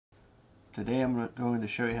Today I'm going to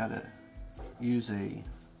show you how to use a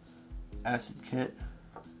acid kit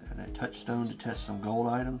and a touchstone to test some gold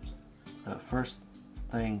items. The first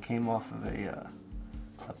thing came off of a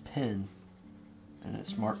pin, and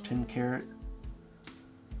it's marked 10 karat.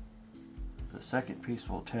 The second piece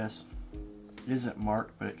we'll test isn't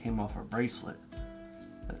marked, but it came off a bracelet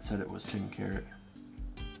that said it was 10 karat.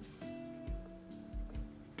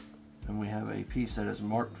 And we have a piece that is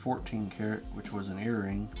marked 14 karat, which was an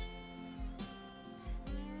earring.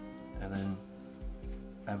 And then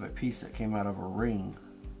I have a piece that came out of a ring,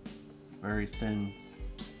 very thin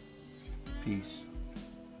piece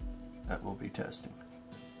that we'll be testing.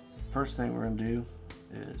 First thing we're going to do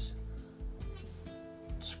is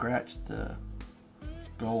scratch the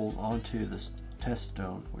gold onto this test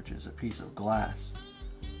stone, which is a piece of glass.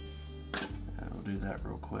 And we'll do that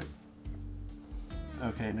real quick.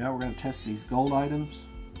 Okay, now we're going to test these gold items.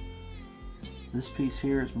 This piece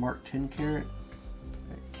here is marked 10 karat.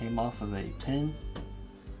 It came off of a pin.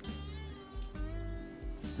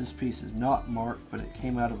 This piece is not marked, but it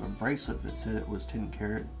came out of a bracelet that said it was 10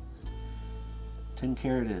 karat. 10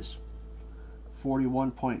 karat is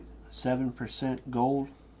 41.7% gold,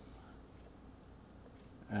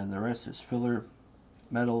 and the rest is filler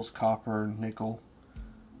metals, copper, nickel.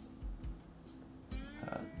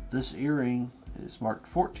 This earring is marked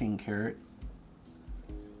 14 karat,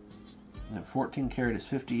 and 14 karat is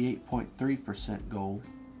 58.3% gold.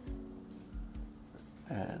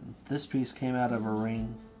 And this piece came out of a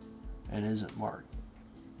ring and isn't marked.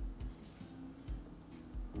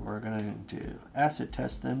 We're going to acid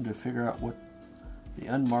test them to figure out what the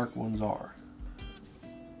unmarked ones are.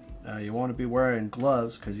 Now you want to be wearing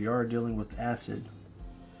gloves because you are dealing with acid,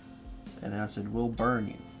 and acid will burn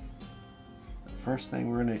you. The first thing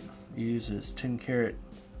we're going to use is 10 karat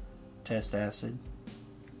test acid.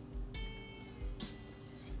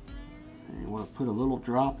 And you want to put a little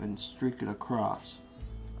drop and streak it across.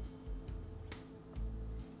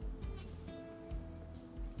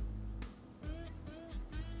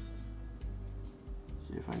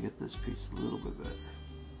 See if I can get this piece a little bit better.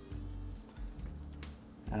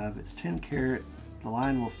 Now if it's 10 karat, the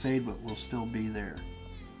line will fade but will still be there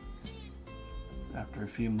after a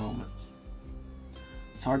few moments.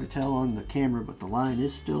 It's hard to tell on the camera, but the line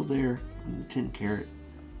is still there on the 10 karat.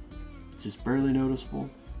 It's just barely noticeable.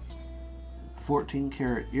 The 14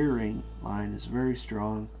 karat earring line is very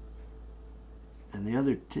strong, and the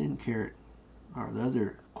other 10 karat, or the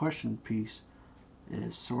other question piece,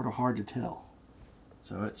 is sort of hard to tell.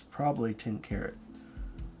 So it's probably 10 karat.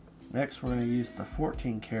 Next we're going to use the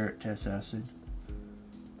 14 karat test acid,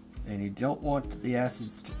 and you don't want the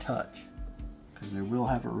acids to touch because they will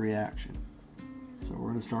have a reaction. So we're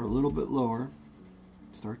going to start a little bit lower,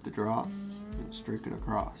 start the drop, and streak it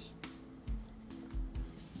across.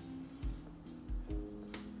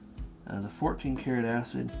 The 14 karat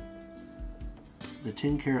acid, the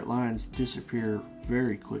 10 karat lines disappear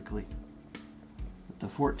very quickly, but the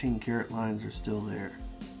 14 karat lines are still there.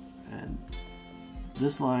 And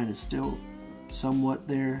this line is still somewhat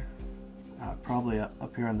there. Probably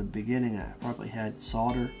up here on the beginning I probably had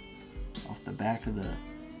solder off the back of the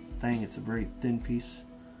thing. It's a very thin piece,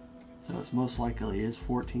 so it's most likely is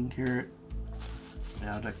 14 karat.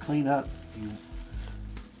 Now to clean up, you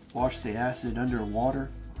wash the acid under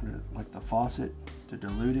water, like the faucet, to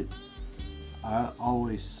dilute it. I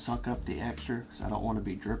always suck up the extra because I don't want to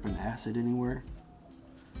be dripping acid anywhere.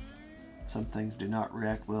 Some things do not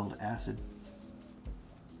react well to acid.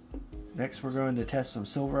 Next we're going to test some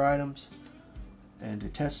silver items, and to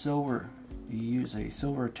test silver you use a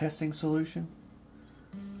silver testing solution,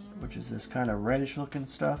 which is this kind of reddish looking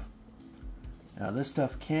stuff. Now this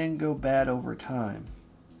stuff can go bad over time,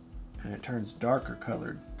 and it turns darker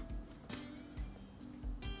colored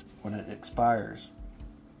when it expires.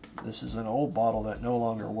 This is an old bottle that no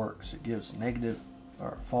longer works. It gives negative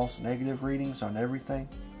or false negative readings on everything.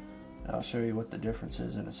 I'll show you what the difference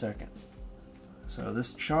is in a second. So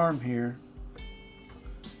this charm here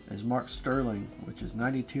is marked sterling, which is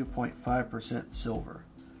 92.5% silver.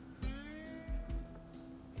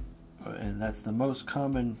 And that's the most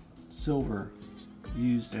common silver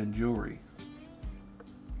used in jewelry.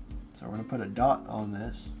 So we're going to put a dot on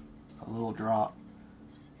this, a little drop,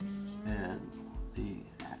 and the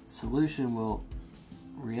solution will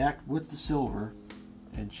react with the silver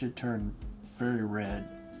and should turn very red.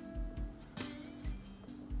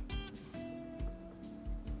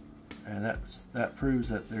 And that proves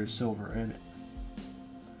that there's silver in it.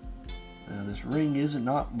 Now this ring is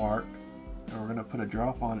not marked, and we're going to put a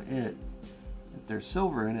drop on it. If there's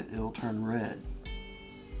silver in it, it'll turn red.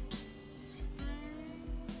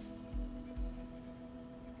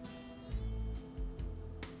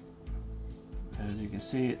 As you can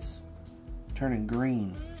see, it's turning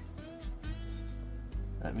green.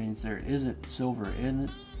 That means there isn't silver in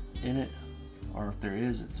it, or if there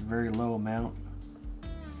is, it's a very low amount,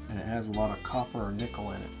 and it has a lot of copper or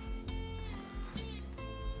nickel in it.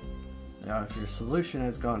 Now, if your solution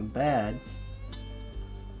has gone bad,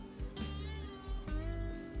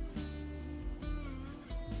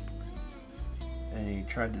 and you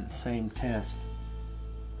tried the same test,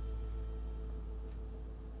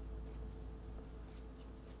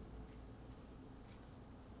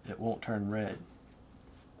 it won't turn red.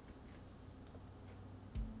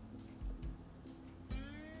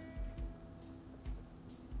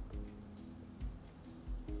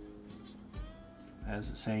 Has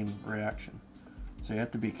the same reaction. So you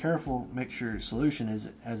have to be careful, make sure your solution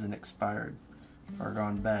hasn't expired or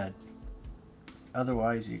gone bad.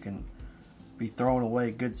 Otherwise you can be throwing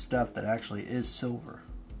away good stuff that actually is silver.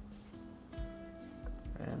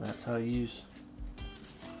 And that's how you use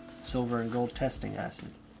silver and gold testing acid.